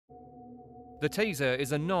The taser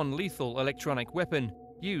is a non-lethal electronic weapon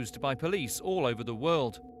used by police all over the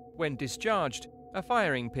world. When discharged, a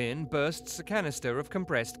firing pin bursts a canister of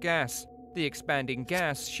compressed gas. The expanding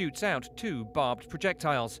gas shoots out two barbed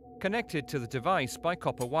projectiles connected to the device by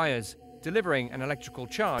copper wires, delivering an electrical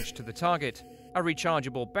charge to the target. A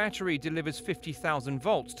rechargeable battery delivers 50,000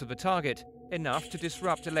 volts to the target, enough to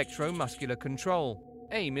disrupt electro-muscular control.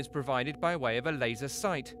 Aim is provided by way of a laser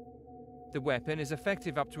sight. The weapon is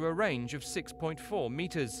effective up to a range of 6.4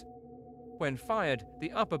 meters. When fired,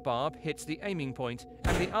 the upper barb hits the aiming point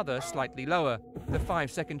and the other slightly lower. The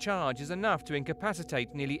 5-second charge is enough to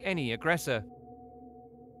incapacitate nearly any aggressor.